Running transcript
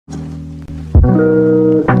Hi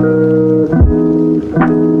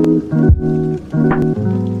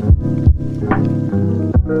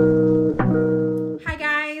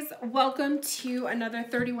guys, welcome to another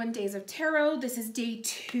 31 Days of Tarot. This is day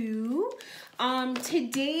 2.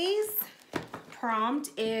 Today's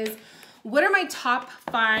prompt is, what are my top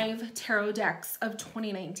 5 tarot decks of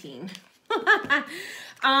 2019?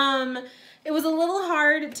 It was a little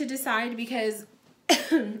hard to decide because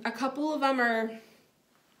a couple of them are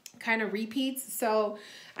kind of repeats, so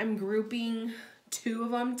I'm grouping 2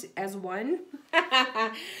 of them as one,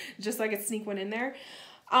 just so I could sneak one in there.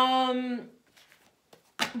 But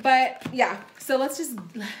yeah, so let's just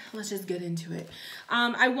get into it.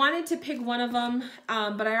 I wanted to pick one of them,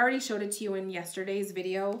 but I already showed it to you in yesterday's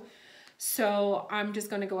video, so I'm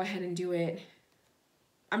just gonna go ahead and do it.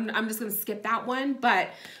 I'm just gonna skip that one, but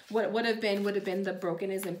what would have been the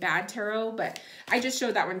Broken Isn't Bad tarot, but I just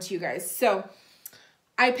showed that one to you guys, so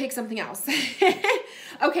I picked something else.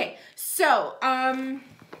 Okay, so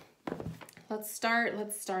let's start.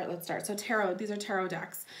 So tarot, these are tarot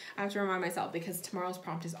decks. I have to remind myself because tomorrow's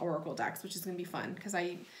prompt is oracle decks, which is gonna be fun because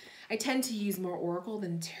I tend to use more oracle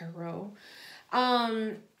than tarot.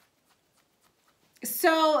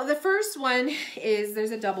 So the first one is,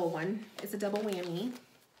 there's a double one. It's a double whammy.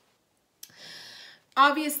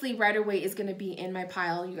 Obviously, Rider-Waite is gonna be in my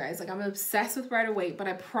pile, you guys. Like, I'm obsessed with Rider-Waite, but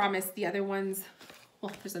I promise the other ones,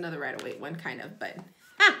 well, there's another Rider-Waite one kind of, but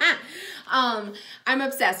I'm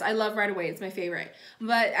obsessed. I love Rider-Waite. It's my favorite.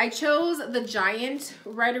 But I chose the giant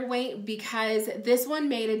Rider-Waite because this one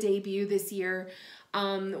made a debut this year,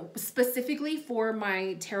 specifically for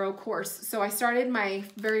my tarot course. So I started my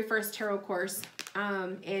very first tarot course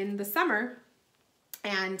in the summer,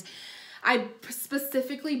 and I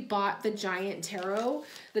specifically bought the giant tarot,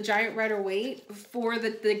 the giant Rider-Waite for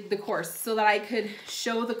the course so that I could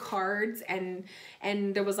show the cards and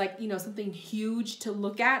there was, like, you know, something huge to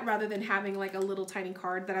look at rather than having like a little tiny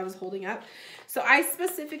card that I was holding up. So I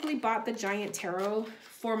specifically bought the giant tarot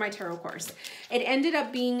for my tarot course. It ended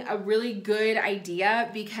up being a really good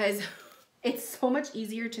idea because it's so much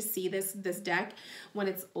easier to see this deck when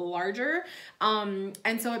it's larger.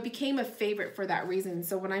 And so it became a favorite for that reason.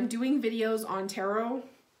 So when I'm doing videos on tarot,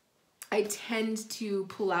 I tend to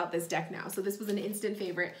pull out this deck now. So this was an instant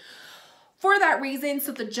favorite for that reason.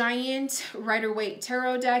 So the giant Rider-Waite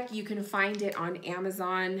tarot deck, you can find it on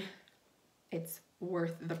Amazon. It's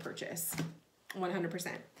worth the purchase,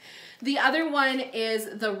 100%. The other one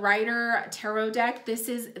is the Rider tarot deck. This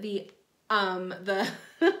is the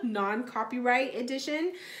non-copyright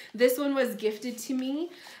edition. This one was gifted to me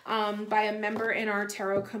by a member in our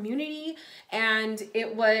tarot community, and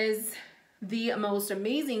it was the most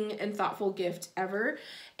amazing and thoughtful gift ever,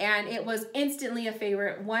 and it was instantly a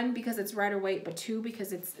favorite. 1, because it's Rider-Waite, but 2,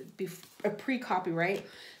 because it's a pre-copyright,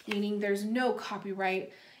 meaning there's no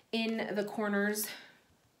copyright in the corners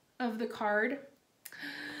of the card.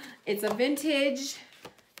 It's a vintage,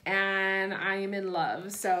 and I am in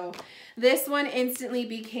love. So this one instantly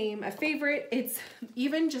became a favorite. It's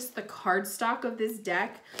even just the cardstock of this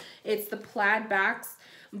deck. It's the plaid backs,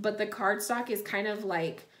 but the cardstock is kind of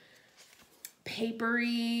like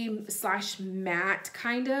papery / matte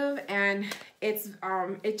kind of, and it's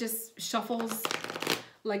it just shuffles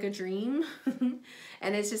like a dream.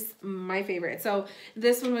 And it's just my favorite. So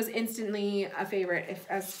this one was instantly a favorite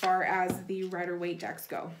as far as the Rider-Waite decks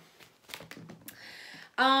go.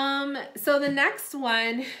 So the next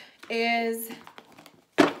one is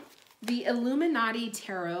the Illuminati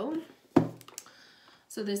Tarot.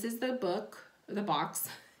 So this is the book, the box.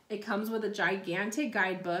 It comes with a gigantic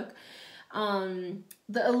guidebook. The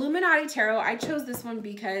Illuminati Tarot, I chose this one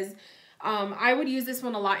because I would use this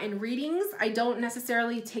one a lot in readings. I don't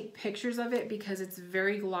necessarily take pictures of it because it's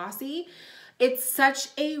very glossy. It's such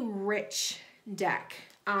a rich deck.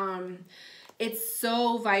 It's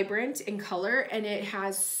so vibrant in color, and it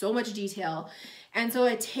has so much detail. And so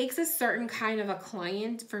it takes a certain kind of a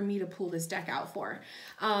client for me to pull this deck out for.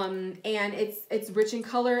 And it's rich in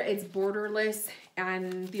color, it's borderless,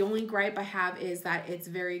 and the only gripe I have is that it's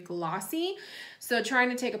very glossy. So trying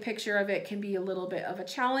to take a picture of it can be a little bit of a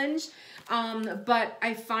challenge. But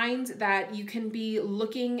I find that you can be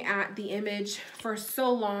looking at the image for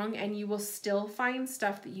so long and you will still find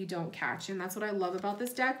stuff that you don't catch. And that's what I love about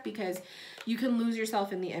this deck, because you can lose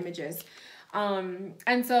yourself in the images.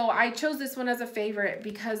 And so I chose this one as a favorite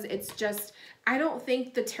because it's just, I don't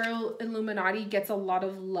think the Tarot Illuminati gets a lot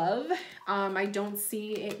of love. I don't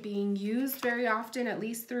see it being used very often, at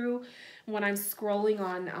least through when I'm scrolling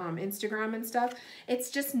on Instagram and stuff. It's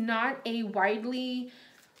just not a widely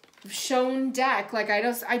shown deck. Like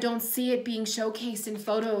I don't see it being showcased in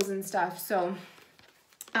photos and stuff. So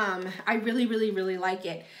I really, really, really like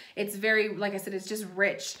it. It's very, like I said, it's just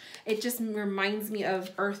rich. It just reminds me of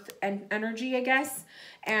earth and energy, I guess.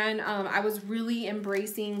 And I was really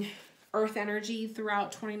embracing earth energy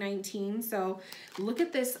throughout 2019. So look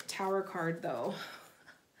at this Tower card though.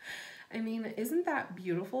 I mean, isn't that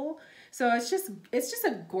beautiful? So it's just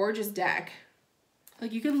a gorgeous deck.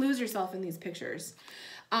 Like, you can lose yourself in these pictures.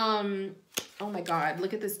 Oh my God,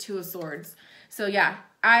 look at this Two of Swords. So yeah,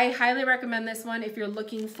 I highly recommend this one if you're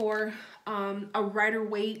looking for a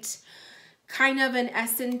Rider-Waite, kind of an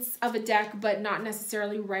essence of a deck, but not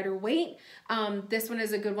necessarily Rider-Waite. This one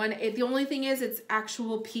is a good one. The only thing is it's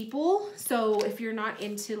actual people. So if you're not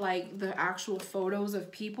into like the actual photos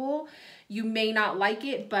of people, you may not like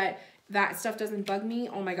it, but that stuff doesn't bug me.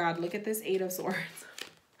 Oh my God, look at this Eight of Swords.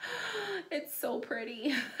 It's so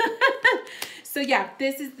pretty. So yeah,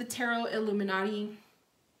 this is the Tarot Illuminati.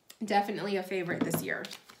 Definitely a favorite this year.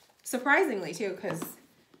 Surprisingly too, because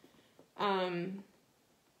I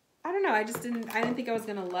don't know, I didn't think I was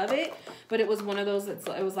gonna love it, but it was one of those that's,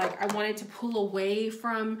 it was like I wanted to pull away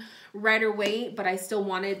from Rider-Waite, but I still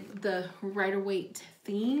wanted the Rider-Waite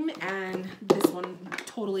theme, and this one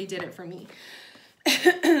totally did it for me.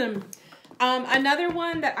 Another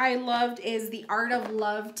one that I loved is the Art of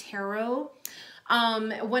Love Tarot.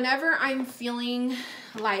 Whenever I'm feeling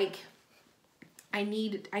like I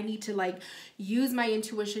need to like use my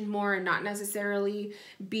intuition more and not necessarily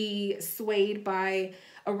be swayed by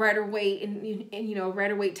a Rider-Waite and you know,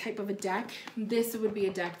 Rider-Waite type of a deck, this would be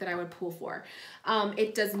a deck that I would pull for.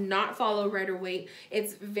 It does not follow Rider-Waite.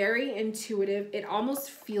 It's very intuitive. It almost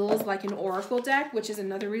feels like an oracle deck, which is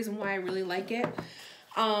another reason why I really like it.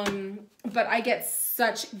 But I get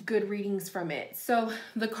such good readings from it. So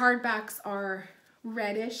the card backs are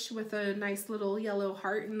reddish with a nice little yellow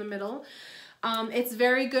heart in the middle. It's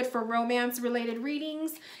very good for romance related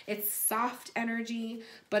readings. It's soft energy,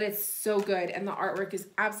 but it's so good. And the artwork is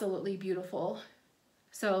absolutely beautiful.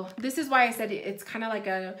 So this is why I said it's kind of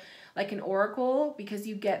like an oracle, because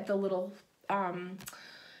you get the little,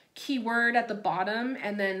 keyword at the bottom,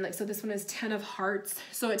 and then like, so this one is 10 of Hearts,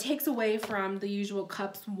 so it takes away from the usual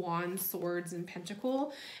cups, wands, swords, and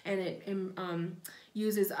pentacle, and it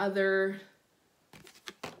uses other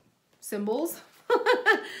symbols.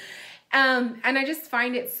 And I just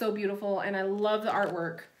find it so beautiful, and I love the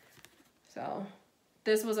artwork. So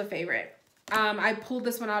this was a favorite. I pulled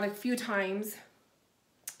this one out a few times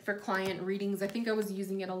for client readings. I think I was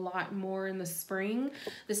using it a lot more in the spring.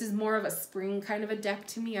 This is more of a spring kind of a deck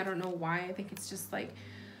to me. I don't know why. I think it's just like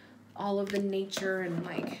all of the nature, and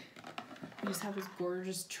like you just have this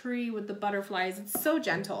gorgeous tree with the butterflies. It's so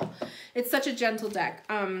gentle. It's such a gentle deck.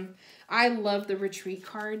 I love the Retreat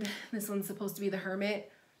card. This one's supposed to be the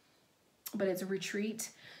Hermit, but it's a Retreat.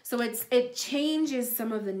 So it changes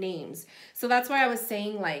some of the names. So that's why I was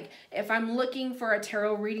saying, like, if I'm looking for a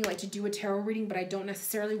tarot reading, like to do a tarot reading, but I don't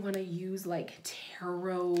necessarily want to use like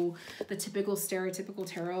tarot, the typical stereotypical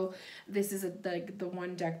tarot, this is the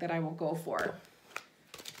one deck that I will go for.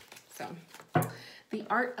 So the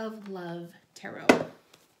Art of Love Tarot.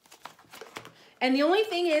 And the only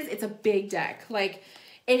thing is, it's a big deck. Like,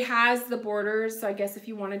 it has the borders, so I guess if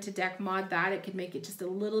you wanted to deck mod that, it could make it just a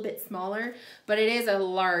little bit smaller, but it is a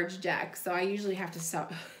large deck, so I usually have to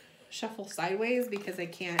shuffle sideways because I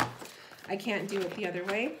can't do it the other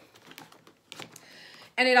way.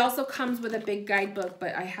 And it also comes with a big guidebook,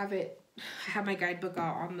 but I have my guidebook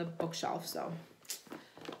out on the bookshelf, so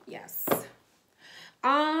yes.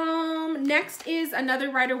 Next is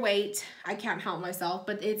another Rider-Waite. I can't help myself,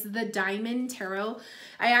 but it's the Diamond Tarot.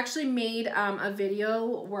 I actually made a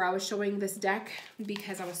video where I was showing this deck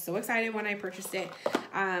because I was so excited when I purchased it.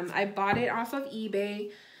 I bought it off of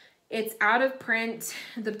eBay. It's out of print.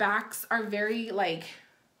 The backs are very like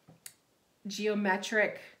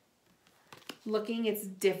geometric looking. It's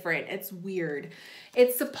different. It's weird.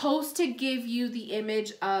 It's supposed to give you the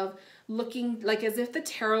image of looking like as if the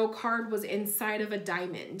tarot card was inside of a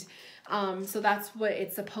diamond. So that's what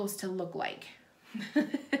it's supposed to look like.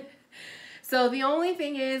 So the only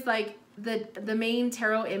thing is, like, the main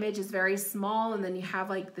tarot image is very small, and then you have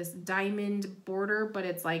like this diamond border, but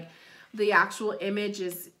it's like the actual image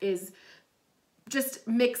is just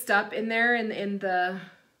mixed up in there, and in the,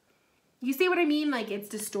 you see what I mean? Like, it's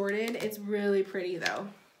distorted. It's really pretty though.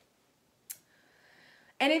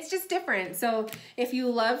 And it's just different. So if you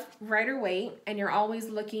love Rider-Waite and you're always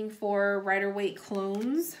looking for Rider-Waite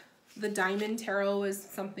clones, the Diamond Tarot is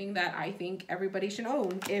something that I think everybody should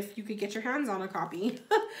own if you could get your hands on a copy.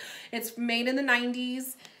 It's made in the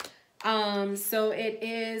 90s. So it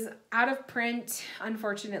is out of print,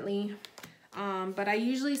 unfortunately. But I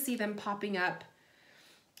usually see them popping up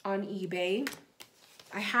on eBay.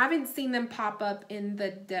 I haven't seen them pop up in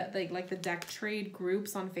the like the deck trade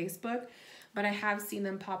groups on Facebook, but I have seen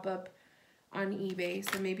them pop up on eBay.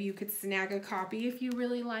 So maybe you could snag a copy if you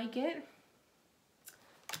really like it.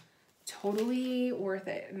 Totally worth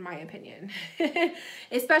it, in my opinion.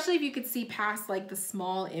 Especially if you could see past like the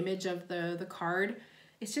small image of the card.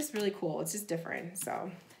 It's just really cool. It's just different.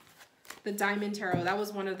 So the Diamond Tarot, that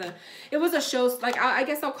was one of the, it was a show, like I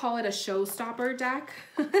guess I'll call it a showstopper deck.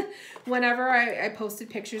 Whenever I posted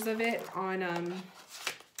pictures of it on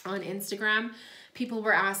Instagram, people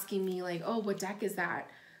were asking me like, oh, what deck is that?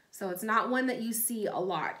 So it's not one that you see a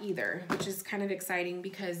lot either, which is kind of exciting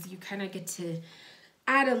because you kind of get to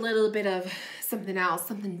add a little bit of something else,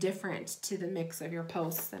 something different to the mix of your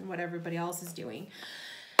posts than what everybody else is doing.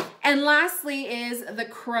 And lastly is the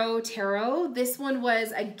Crow Tarot. This one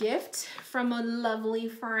was a gift from a lovely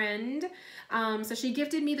friend. So she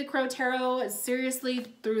gifted me the Crow Tarot.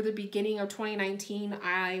 Seriously, through the beginning of 2019,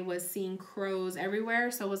 I was seeing crows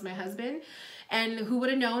everywhere. So was my husband. And who would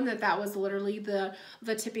have known that that was literally the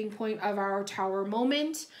tipping point of our Tower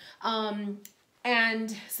moment.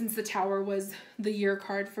 And since the Tower was the year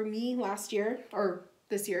card for me last year, or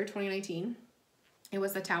this year, 2019, it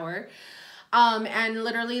was the Tower. And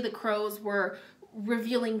literally the crows were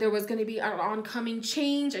revealing there was going to be an oncoming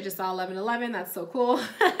change. I just saw 11/11. That's so cool.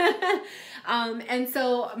 And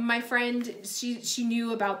so my friend, she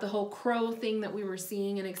knew about the whole crow thing that we were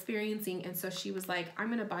seeing and experiencing. And so she was like, I'm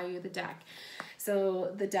going to buy you the deck.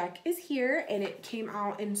 So the deck is here, and it came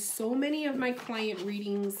out in so many of my client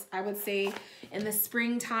readings. I would say in the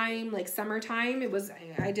springtime, like summertime,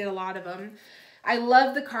 I did a lot of them. I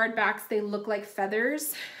love the card backs. They look like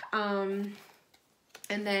feathers. And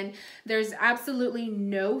then there's absolutely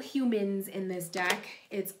no humans in this deck.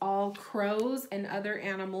 It's all crows and other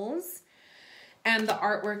animals. And the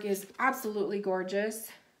artwork is absolutely gorgeous.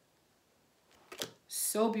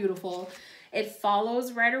 So beautiful. It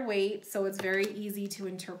follows Waite, so it's very easy to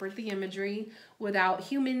interpret the imagery without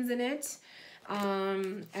humans in it.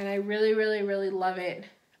 And I really, really, really love it.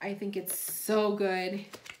 I think it's so good.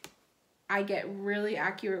 I get really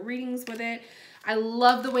accurate readings with it. I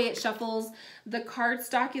love the way it shuffles. The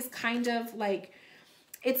cardstock is kind of like,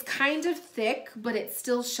 it's kind of thick, but it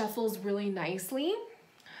still shuffles really nicely.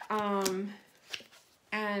 And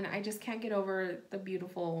I just can't get over the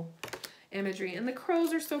beautiful imagery. And the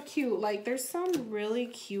crows are so cute. Like, there's some really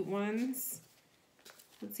cute ones.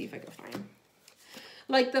 Let's see if I can find.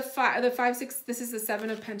 Like the 5, 6, this is the 7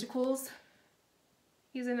 of Pentacles.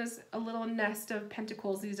 He's in a little nest of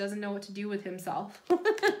pentacles. He doesn't know what to do with himself.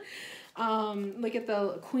 Look at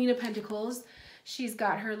the Queen of Pentacles. She's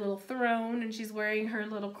got her little throne and she's wearing her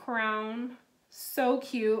little crown. So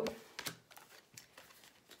cute.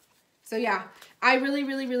 So yeah, I really,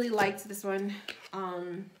 really, really liked this one.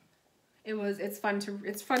 It's fun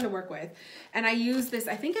to work with. And I use this,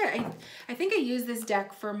 I think I use this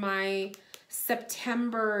deck for my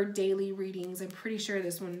September daily readings. I'm pretty sure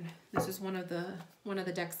this is one of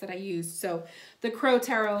the decks that I used. So the Crow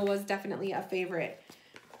Tarot was definitely a favorite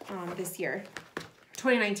this year.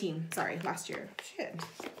 2019, sorry, last year. Shit,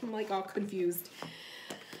 I'm like all confused.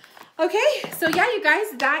 Okay, so yeah, you guys,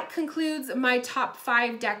 that concludes my top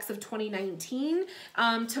 5 decks of 2019.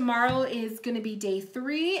 Tomorrow is going to be day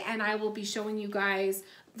 3, and I will be showing you guys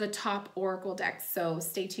the top Oracle decks. So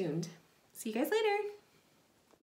stay tuned. See you guys later.